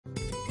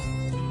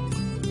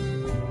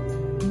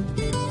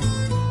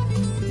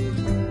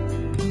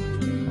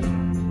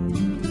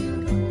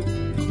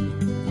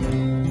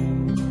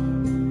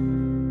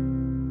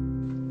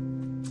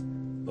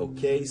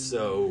Okay,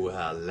 so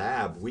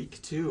lab week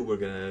 2, we're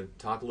going to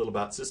talk a little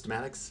about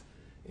systematics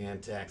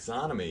and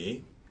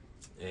taxonomy.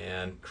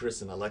 And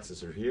Chris and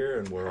Alexis are here,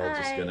 and we're all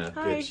just going to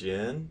pitch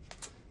in.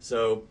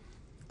 So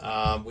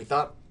we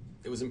thought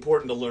it was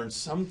important to learn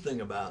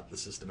something about the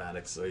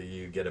systematics so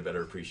you get a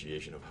better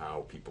appreciation of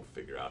how people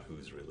figure out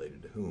who's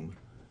related to whom.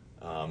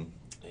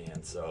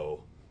 And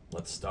so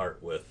let's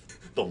start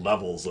with the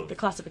levels of the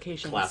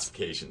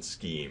classification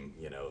scheme,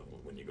 you know,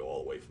 when you go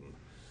all the way from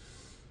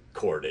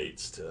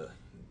chordates to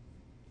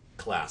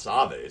class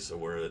Aves. So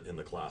we're in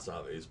the class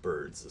Aves,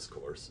 birds, this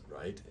course,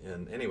 right?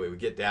 And anyway, we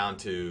get down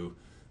to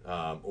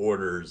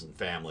orders and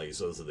families.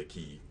 Those are the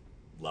key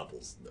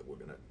levels that we're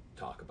going to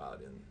talk about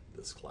in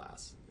this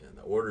class. And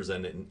the orders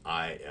end in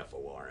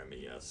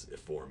I-F-O-R-M-E-S,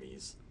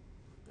 Iformes,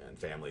 and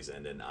families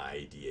end in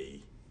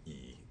I-D-A-E-D.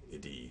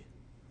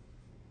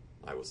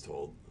 I was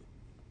told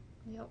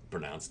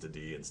pronounced a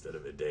D instead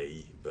of a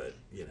D, but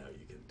you know,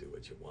 you can do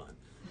what you want.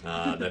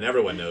 Then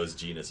everyone knows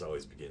genus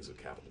always begins with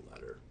a capital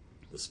letter.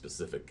 The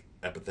specific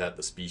epithet,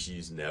 the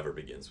species, never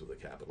begins with a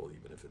capital,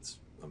 even if it's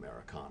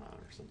Americana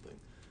or something.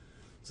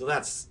 So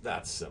that's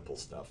simple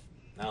stuff.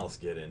 Now let's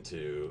get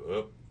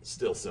into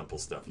still simple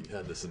stuff. You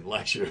had this in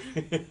lecture.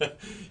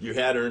 You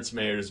had Ernst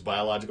Mayer's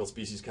biological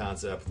species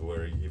concept,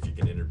 where if you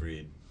can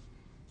interbreed,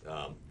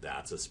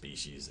 that's a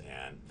species,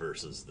 and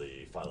versus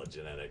the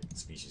phylogenetic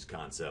species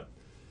concept,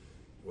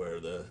 where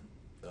the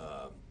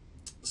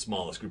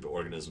smallest group of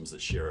organisms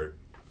that share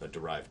a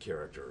derived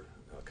character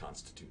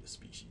constitute a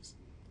species.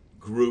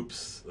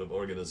 Groups of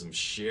organisms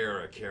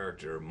share a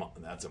character,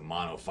 that's a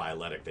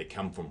monophyletic. They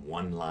come from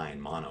one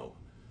line, mono,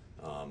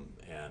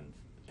 and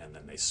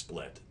then they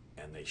split,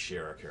 and they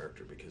share a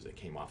character because they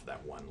came off of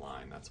that one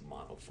line. That's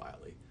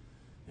monophyly.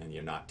 And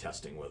you're not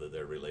testing whether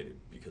they're related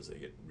because they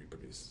get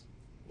reproduced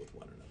with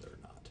one another or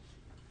not.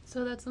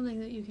 So that's something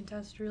that you can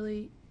test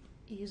really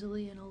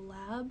easily in a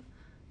lab.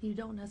 You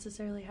don't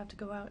necessarily have to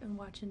go out and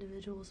watch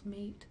individuals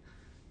mate,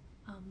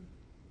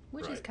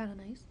 which is kind of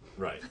nice.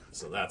 Right.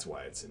 So that's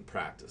why it's in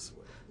practice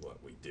what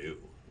we do.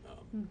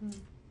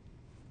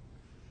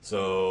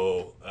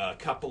 So a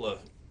couple of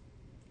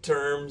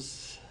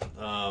terms,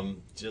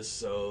 just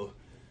so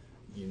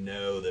you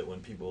know that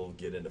when people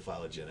get into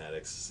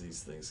phylogenetics,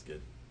 these things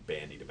get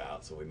bandied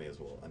about, so we may as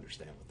well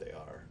understand what they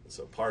are.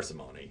 So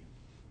parsimony,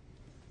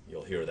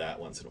 you'll hear that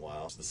once in a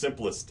while. The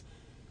simplest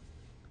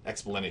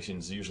explanation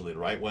is usually the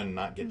right one,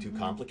 not get too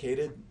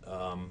complicated.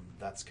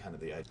 That's kind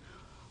of the idea.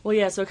 Well,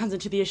 yeah, so it comes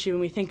into the issue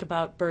when we think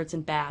about birds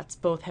and bats,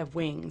 both have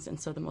wings, and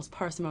so the most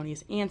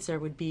parsimonious answer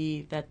would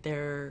be that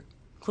they're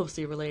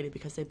closely related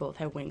because they both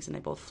have wings and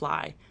they both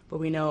fly. But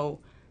we know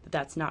that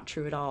that's not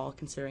true at all,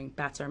 considering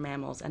bats are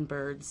mammals and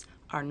birds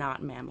are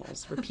not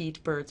mammals.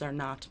 Repeat, birds are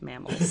not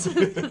mammals.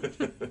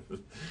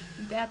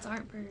 Bats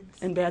aren't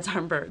birds. And bats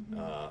aren't birds.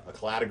 A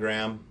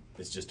cladogram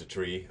is just a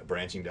tree, a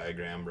branching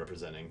diagram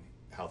representing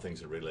how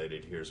things are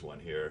related. Here's one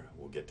here.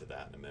 We'll get to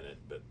that in a minute.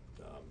 But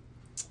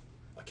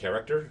a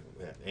character,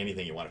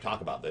 anything you want to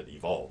talk about that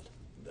evolved,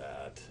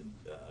 that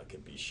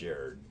can be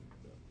shared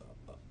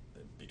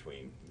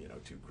between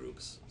two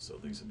groups. So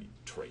these would be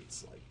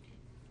traits like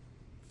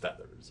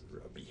feathers or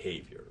a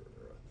behavior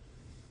or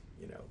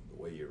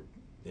the way your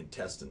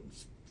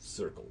intestines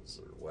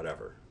circles or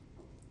whatever.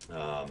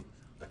 A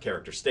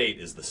character state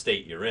is the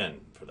state you're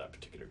in for that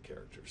particular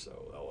character.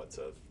 So it's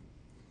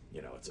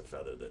a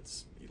feather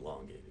that's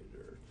elongated,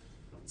 or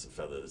it's a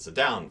feather that's a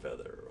down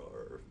feather,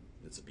 or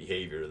it's a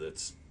behavior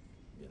that's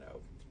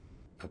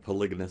a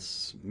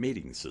polygynous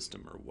mating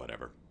system or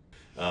whatever.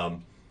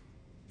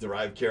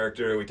 Derived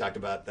character, we talked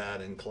about that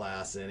in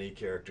class. Any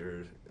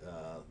character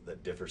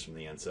that differs from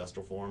the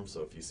ancestral form.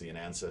 So if you see an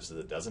ancestor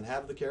that doesn't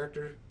have the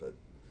character,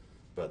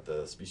 but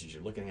the species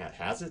you're looking at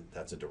has it,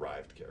 that's a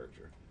derived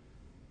character.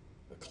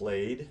 A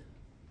clade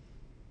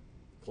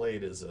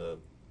is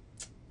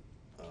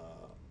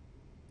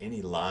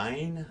any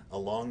line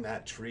along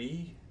that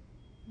tree.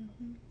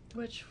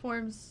 Which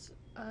forms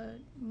a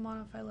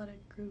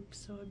monophyletic group,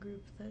 so a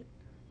group that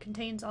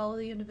contains all of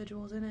the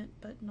individuals in it,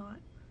 but not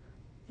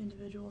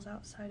individuals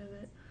outside of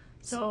it.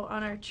 So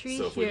on our tree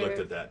so if here, we looked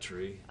at that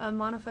tree, a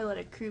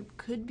monophyletic group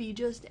could be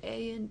just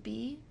A and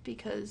B,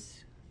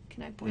 because,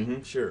 can I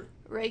point? Sure.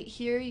 Right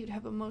here, you'd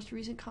have a most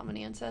recent common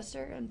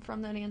ancestor, and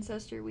from that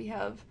ancestor we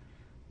have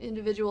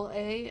individual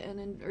A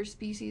or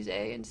species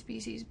A and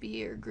species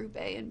B, or group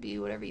A and B,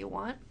 whatever you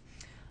want.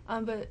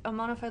 But a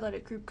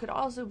monophyletic group could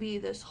also be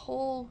this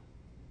whole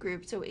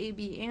group, so A,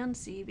 B, and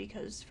C,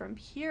 because from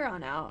here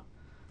on out,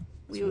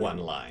 one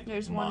line.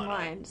 There's one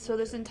line. So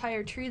this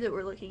entire tree that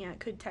we're looking at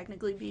could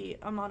technically be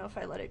a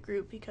monophyletic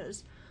group,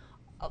 because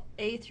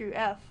A through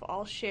F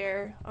all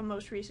share a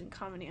most recent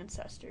common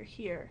ancestor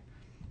here.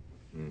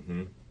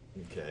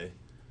 Okay.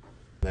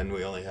 Then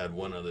we only had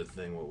one other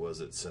thing. What was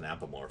it?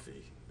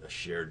 Synapomorphy, a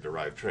shared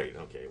derived trait.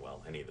 Okay,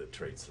 well, any of the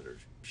traits that are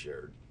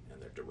shared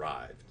and they're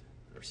derived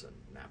are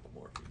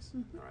synapomorphies.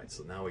 All right,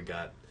 so now we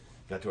got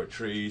to our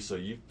tree, so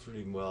you've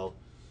pretty well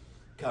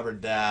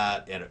covered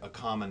that, and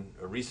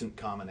a recent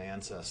common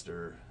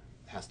ancestor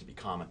has to be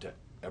common to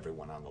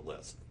everyone on the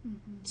list.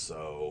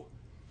 So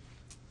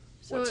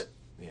So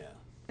yeah.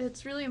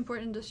 It's really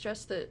important to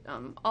stress that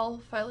all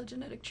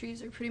phylogenetic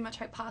trees are pretty much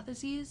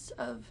hypotheses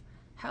of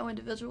how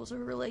individuals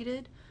are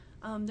related.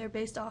 They're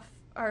based off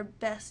our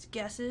best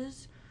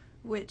guesses,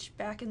 which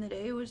back in the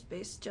day was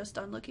based just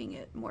on looking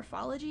at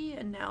morphology,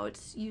 and now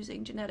it's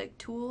using genetic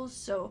tools.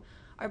 So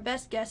our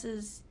best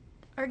guesses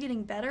are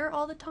getting better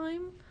all the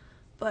time,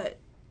 but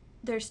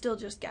they're still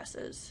just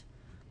guesses.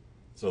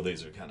 So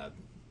these are kind of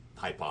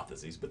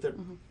hypotheses, but they're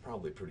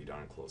probably pretty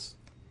darn close.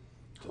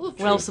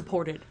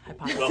 Well-supported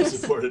hypotheses.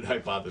 Well-supported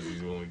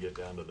hypotheses when we get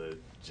down to the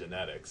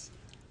genetics.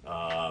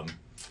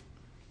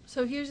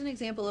 So here's an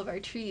example of our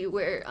tree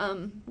where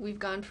we've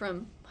gone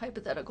from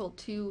hypothetical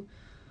to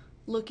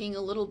looking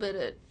a little bit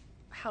at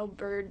how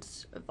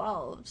birds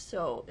evolved.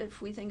 So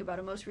if we think about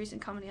a most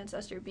recent common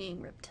ancestor being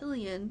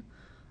reptilian,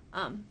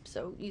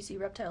 so you see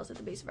reptiles at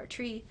the base of our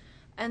tree,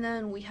 and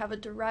then we have a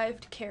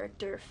derived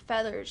character,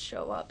 feathers,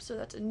 show up. So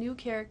that's a new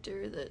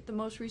character that the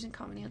most recent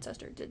common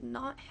ancestor did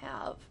not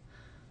have.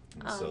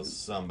 So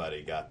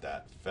somebody got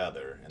that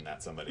feather, and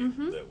that somebody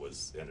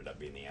that ended up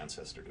being the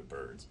ancestor to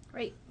birds.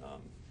 Right.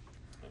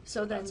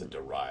 So that's a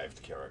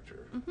derived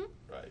character,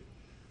 right?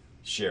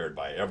 Shared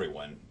by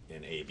everyone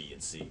in A, B,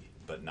 and C,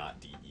 but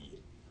not D, E,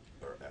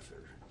 or F,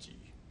 or G.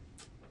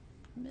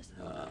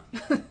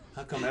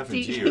 How come F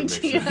and G are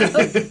mixed?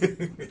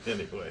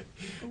 Anyway,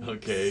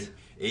 okay.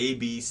 A,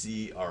 B,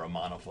 C are a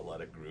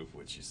monophyletic group,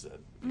 which you said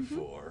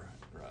before,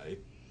 right?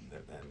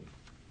 And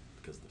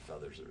because the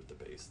feathers are at the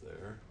base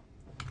there.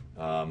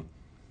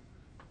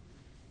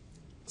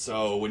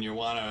 So when you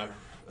want to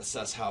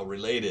assess how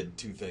related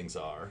two things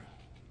are,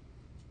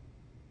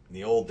 in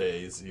the old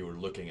days you were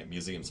looking at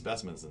museum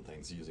specimens and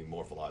things using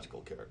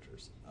morphological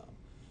characters.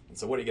 And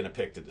so what are you going to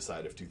pick to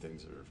decide if two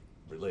things are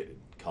related?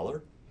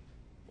 Color?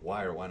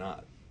 Why or why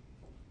not?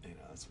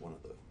 That's one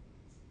of the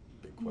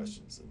big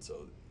questions. And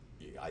so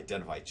you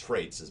identify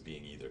traits as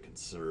being either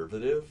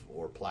conservative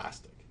or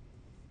plastic.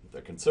 If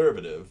they're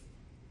conservative,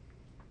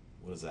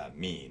 what does that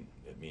mean?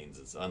 It means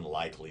it's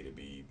unlikely to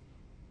be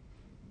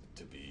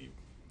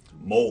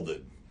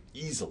molded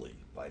easily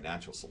by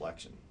natural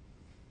selection,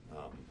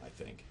 I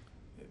think.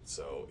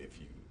 So if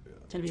you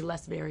tend to be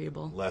less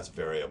variable,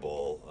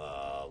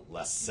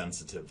 less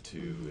sensitive to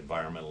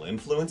environmental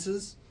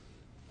influences,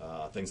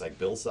 things like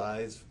bill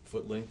size,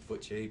 foot length,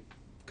 foot shape,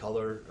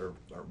 color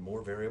are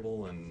more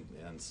variable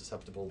and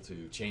susceptible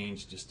to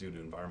change just due to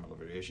environmental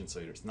variation. So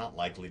it's not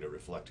likely to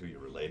reflect who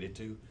you're related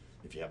to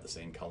if you have the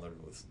same color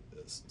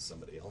as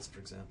somebody else, for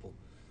example.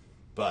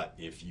 But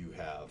if you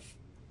have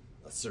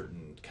a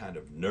certain kind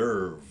of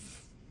nerve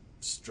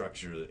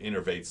structure that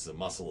innervates the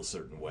muscle a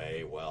certain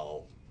way,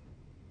 well,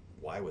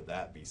 why would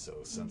that be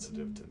so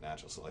sensitive to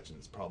natural selection?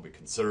 It's probably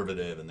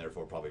conservative and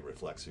therefore probably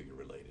reflects who you're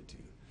related to.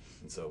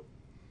 And so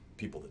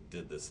people that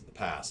did this in the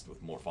past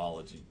with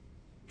morphology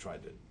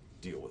tried to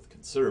deal with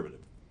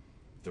conservative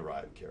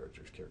derived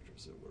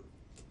characters that were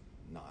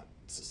not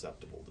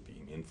susceptible to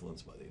being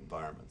influenced by the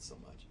environment so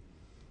much.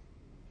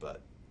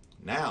 But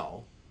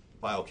now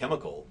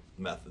biochemical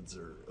methods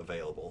are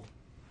available,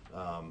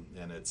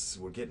 and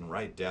we're getting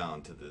right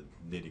down to the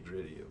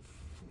nitty-gritty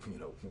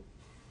of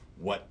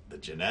what the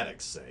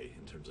genetics say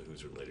in terms of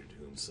who's related to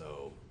whom.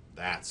 So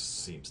that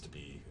seems to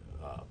be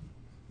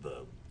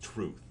the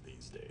truth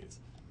these days.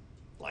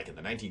 Like in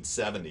the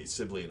 1970s,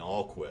 Sibley and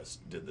Ahlquist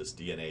did this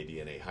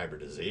DNA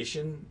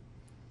hybridization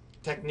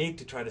technique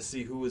to try to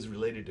see who was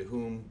related to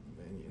whom,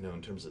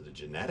 in terms of the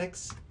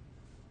genetics.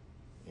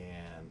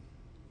 And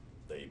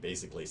they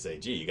basically say,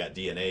 gee, you got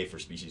DNA for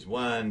species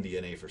 1,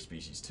 DNA for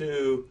species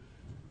 2.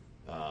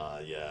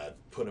 You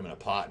put them in a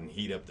pot and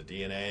heat up the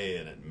DNA,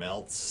 and it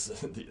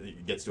melts.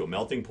 It gets to a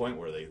melting point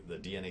where the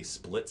DNA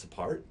splits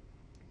apart,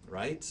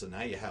 right? So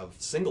now you have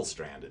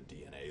single-stranded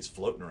DNAs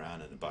floating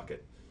around in a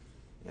bucket.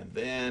 And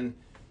then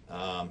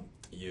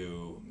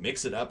you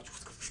mix it up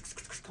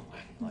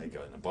like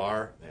in a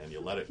bar, and you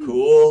let it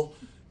cool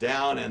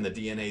down, and the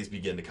DNAs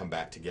begin to come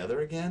back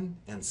together again.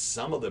 And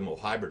some of them will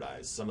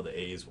hybridize. Some of the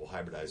A's will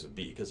hybridize with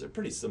B because they're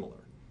pretty similar,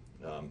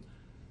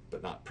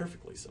 but not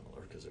perfectly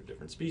similar because they're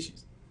different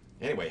species.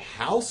 Anyway,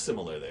 how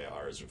similar they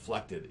are is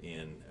reflected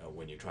in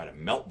when you try to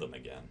melt them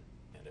again.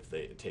 And if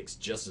it takes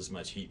just as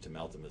much heat to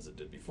melt them as it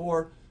did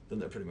before, then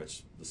they're pretty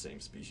much the same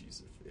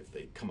species. If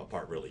they come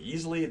apart really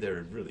easily,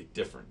 they're really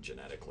different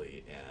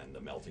genetically, and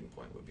the melting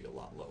point would be a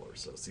lot lower.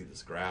 So see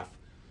this graph?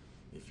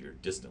 If you're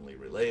distantly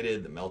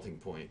related, the melting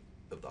point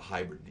of the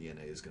hybrid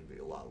DNA is going to be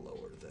a lot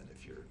lower than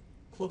if you're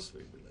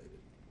closely related.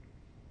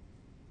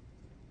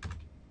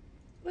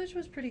 Which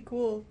was pretty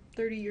cool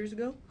 30 years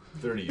ago.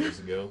 30 years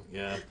ago,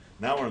 yeah.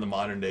 Now we're in the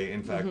modern day.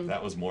 In fact,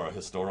 that was more a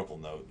historical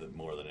note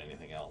more than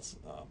anything else.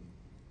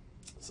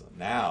 So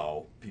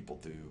now people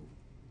do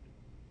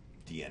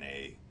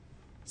DNA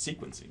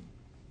sequencing.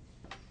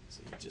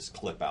 So you just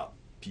clip out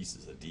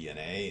pieces of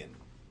DNA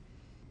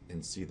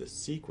and see the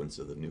sequence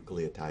of the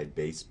nucleotide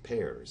base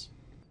pairs.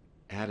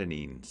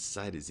 Adenine,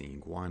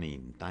 cytosine,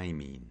 guanine,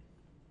 thymine.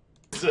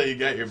 So you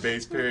got your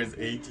base pairs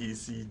A, T,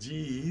 C,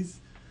 Gs,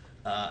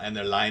 and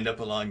they're lined up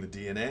along the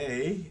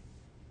DNA.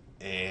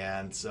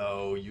 And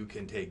so you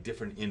can take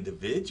different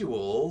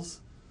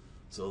individuals.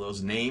 So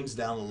those names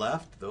down the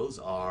left, those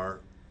are,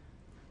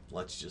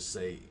 let's just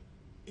say,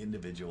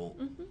 individual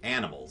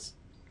animals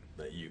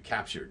that you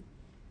captured.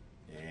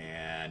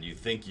 And you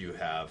think you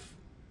have,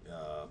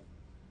 are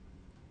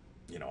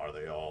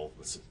they all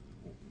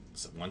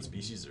one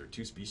species or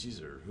two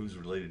species, or who's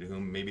related to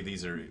whom? Maybe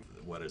these are,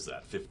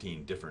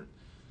 15 different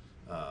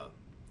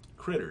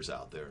critters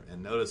out there.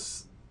 And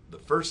notice the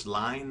first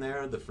line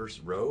there, the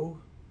first row,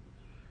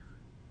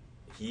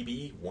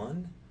 Hebe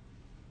 1,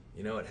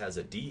 it has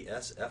a D,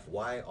 S, F,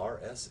 Y, R,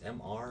 S,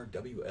 M, R,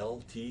 W,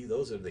 L, T.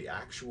 Those are the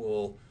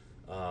actual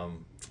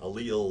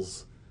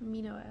alleles.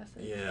 Amino acids.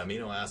 Yeah,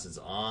 amino acids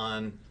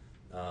on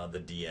the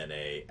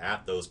DNA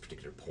at those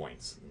particular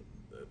points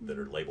that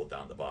are labeled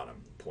down the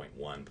bottom. Point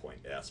 1, point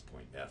S,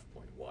 point F,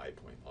 point Y,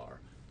 point R.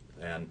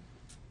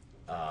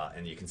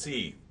 And you can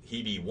see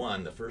Hebe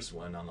 1, the first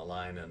one on the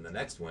line, and the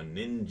next one,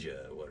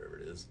 Ninja, whatever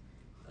it is,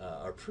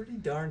 are pretty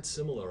darn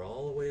similar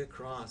all the way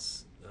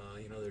across.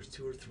 There's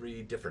 2 or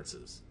 3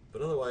 differences,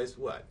 but otherwise,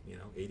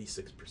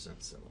 86%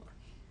 similar.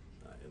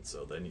 And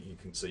so then you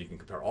can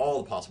compare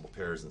all the possible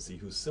pairs and see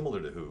who's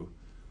similar to who,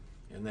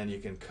 and then you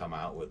can come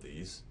out with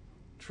these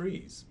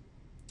trees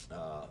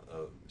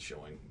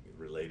showing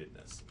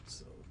relatedness.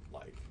 So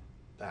like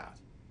that.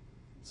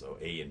 So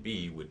A and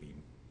B would be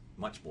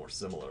much more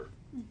similar,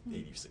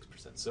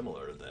 86%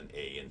 similar, than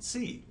A and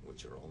C,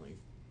 which are only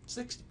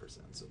 60%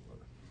 similar.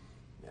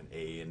 And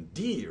A and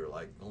D are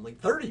like only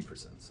 30%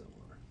 similar.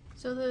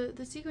 So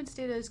the sequence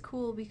data is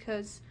cool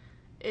because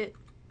it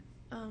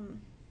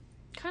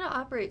kind of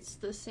operates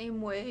the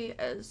same way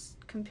as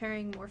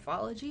comparing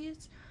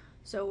morphologies.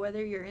 So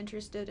whether you're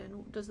interested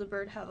in does the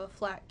bird have a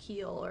flat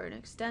keel or an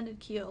extended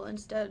keel,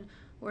 instead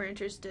we're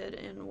interested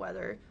in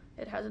whether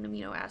it has an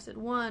amino acid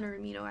 1 or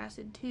amino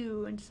acid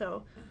 2. And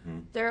so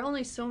there are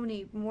only so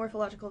many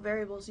morphological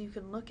variables you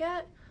can look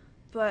at,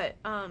 but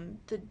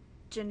the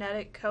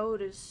genetic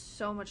code is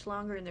so much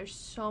longer and there's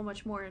so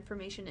much more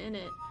information in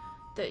it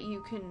that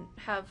you can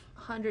have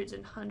hundreds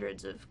and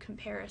hundreds of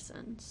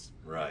comparisons.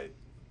 Right.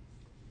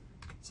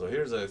 So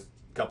here's a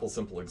couple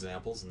simple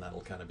examples, and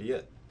that'll kind of be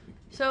it.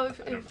 So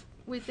if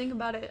we think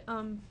about it,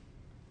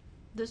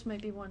 this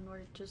might be one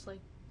where just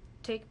like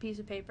take a piece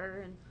of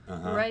paper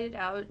and write it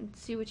out and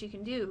see what you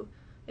can do.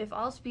 If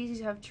all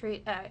species have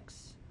trait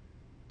X,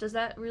 does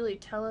that really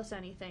tell us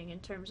anything in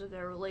terms of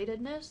their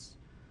relatedness?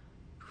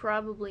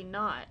 Probably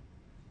not.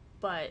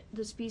 But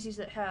the species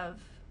that have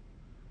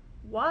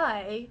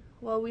Y,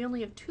 well, we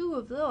only have 2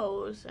 of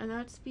those, and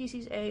that's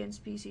species A and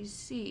species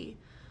C.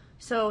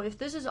 So if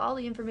this is all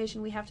the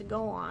information we have to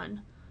go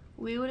on,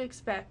 we would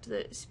expect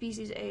that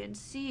species A and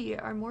C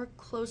are more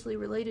closely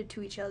related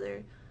to each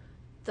other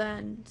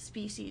than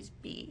species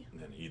B.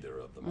 Than either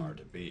of them are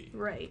to B.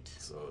 Right.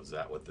 So is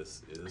that what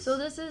this is? So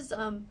this is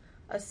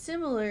a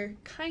similar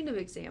kind of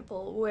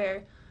example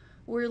where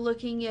we're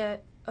looking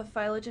at a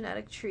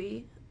phylogenetic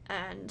tree,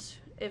 and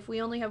if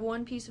we only have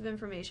one piece of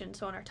information,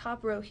 so on our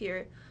top row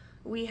here,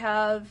 we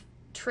have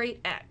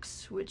trait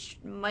X, which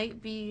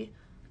might be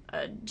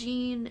a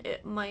gene,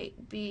 it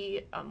might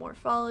be a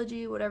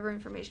morphology, whatever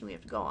information we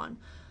have to go on.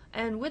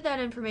 And with that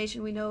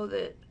information, we know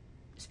that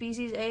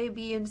species A,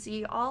 B, and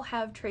C all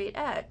have trait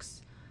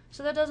X,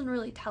 so that doesn't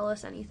really tell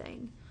us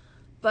anything.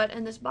 But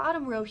in this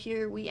bottom row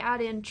here, we add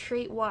in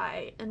trait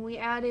Y, and we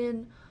add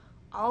in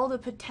all the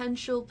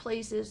potential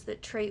places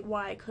that trait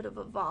Y could have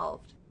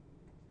evolved.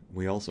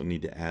 We also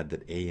need to add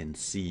that A and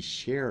C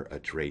share a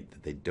trait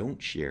that they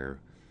don't share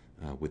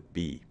with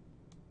B.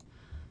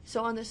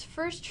 So on this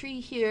first tree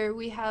here,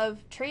 we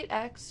have trait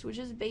X, which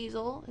is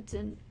basal. It's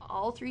in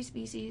all 3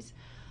 species.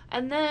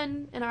 And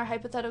then in our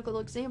hypothetical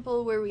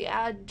example where we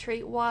add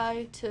trait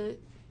Y to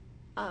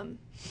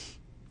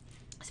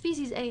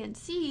species A and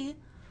C,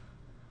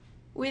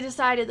 we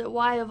decided that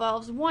Y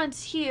evolves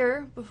once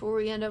here before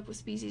we end up with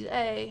species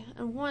A,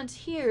 and once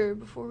here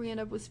before we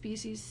end up with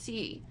species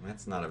C.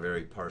 That's not a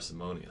very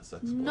parsimonious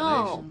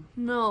explanation.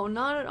 No,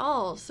 not at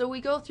all. So we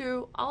go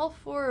through all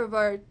 4 of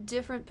our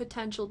different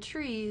potential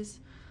trees,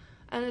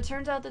 and it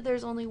turns out that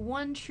there's only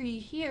one tree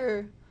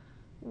here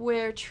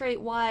where trait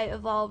Y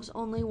evolves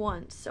only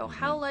once. So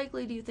how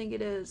likely do you think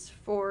it is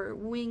for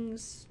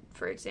wings,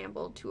 for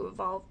example, to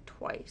evolve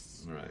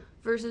twice, right,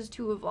 versus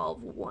to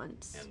evolve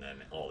once? And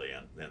then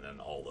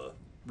all the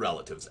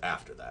relatives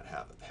after that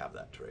have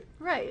that trait.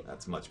 Right.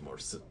 That's a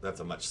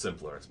much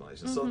simpler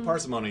explanation. So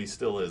parsimony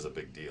still is a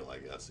big deal, I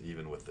guess,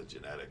 even with the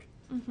genetic.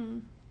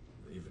 Even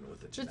with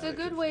the genetic. It's a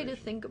good way to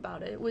think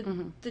about it.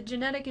 With the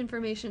genetic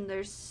information,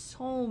 there's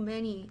so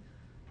many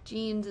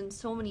genes and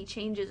so many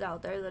changes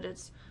out there that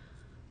it's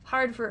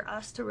hard for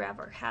us to wrap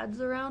our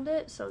heads around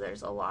it. So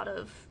there's a lot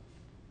of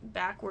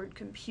backward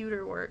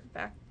computer work,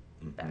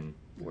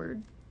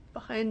 backward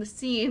behind the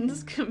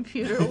scenes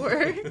computer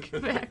work,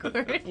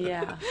 backward.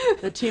 Yeah,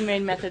 the 2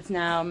 main methods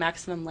now,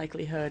 maximum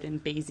likelihood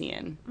and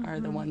Bayesian, are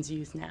the ones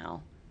used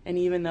now. And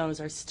even those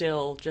are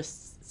still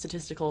just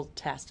statistical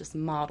tests, just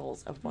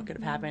models of what could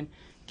have happened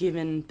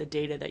given the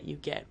data that you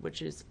get,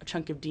 which is a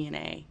chunk of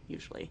DNA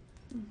usually.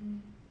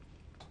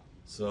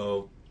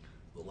 So,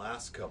 the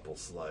last couple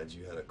slides,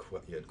 you had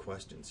you had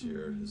questions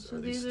here.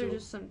 So these are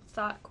just some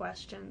thought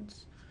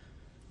questions.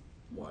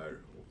 Why?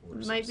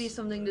 It might be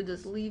something to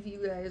just leave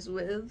you guys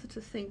with to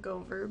think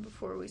over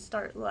before we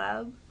start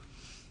lab.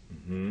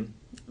 Mm-hmm.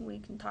 We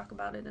can talk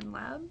about it in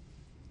lab.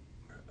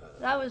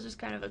 That was just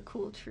kind of a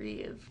cool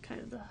tree of kind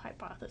of the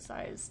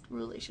hypothesized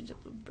relationship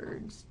of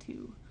birds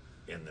to.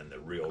 And then the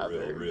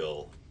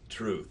real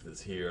truth is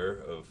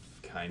here of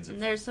kinds of.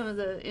 And there's some of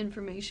the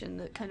information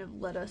that kind of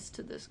led us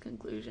to this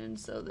conclusion.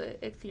 So the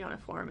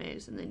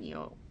Ichthyoniformes and the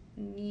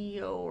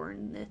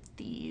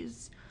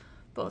Neoornithes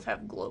both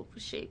have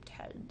globe-shaped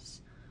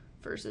heads,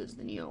 versus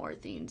the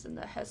Neoorthines and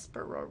the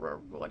Hesper,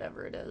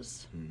 whatever it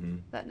is. Mm-hmm.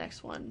 That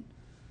next one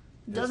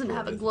doesn't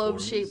have a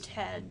globe-shaped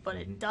head, but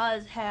it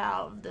does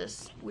have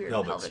this weird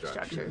pelvic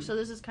structure. So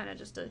this is kind of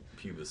just a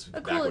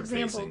cool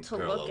example to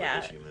look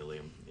at.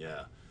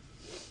 Yeah.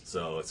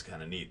 So it's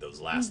kind of neat.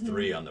 Those last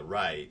three on the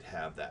right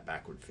have that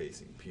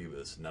backward-facing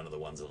pubis. None of the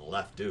ones on the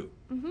left do.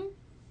 Mm-hmm.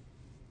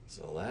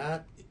 So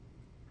that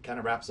kind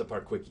of wraps up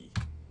our quickie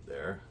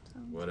there.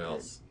 What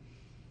else?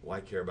 Why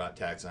care about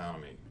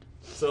taxonomy?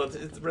 So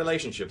it's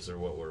relationships are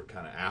what we're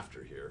kind of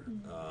after here.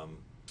 Mm-hmm.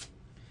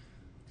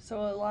 So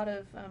a lot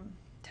of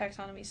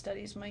taxonomy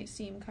studies might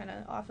seem kind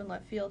of off in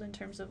left field in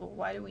terms of, well,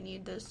 why do we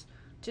need this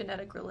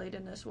genetic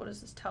relatedness? What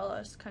does this tell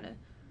us? Kind of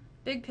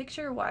big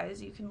picture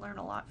wise, you can learn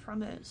a lot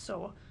from it.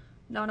 So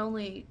not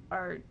only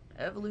are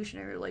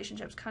evolutionary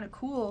relationships kind of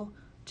cool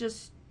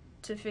just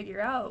to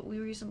figure out, we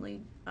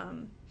recently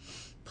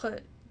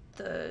put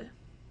the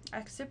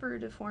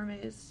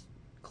Accipariformes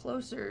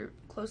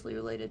closely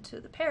related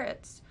to the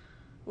parrots,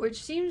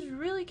 which seems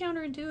really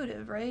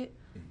counterintuitive, right?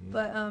 Mm-hmm.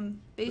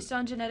 But based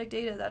on genetic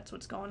data, that's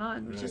what's going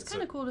on, which is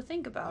kind of cool to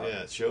think about.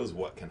 Yeah, it shows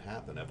what can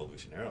happen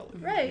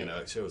evolutionarily. Right. You know,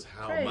 it shows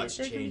how much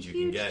change you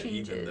can get,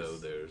 even though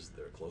they're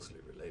closely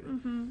related.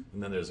 Mm-hmm.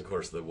 And then there's, of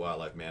course, the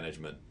wildlife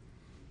management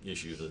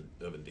issues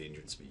of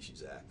Endangered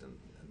Species Act and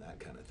that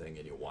kind of thing,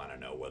 and you want to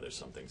know whether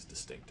something's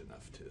distinct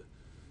enough to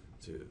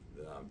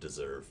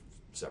deserve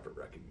separate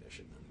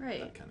recognition and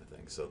that kind of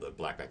thing. So the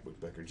black-backed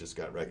woodpecker just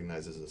got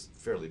recognized as a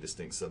fairly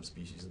distinct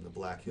subspecies in the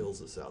Black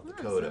Hills of South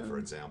Dakota, for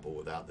example,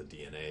 without the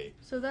DNA.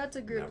 So that's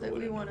a group that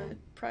we want to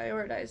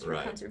prioritize for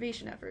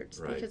conservation efforts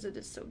because it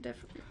is so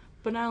different.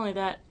 But not only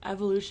that,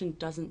 evolution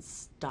doesn't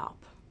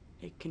stop.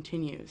 It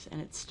continues,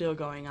 and it's still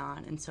going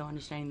on. And so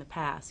understanding the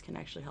past can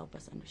actually help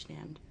us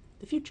understand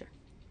the future.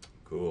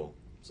 Cool.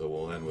 So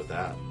we'll end with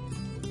that.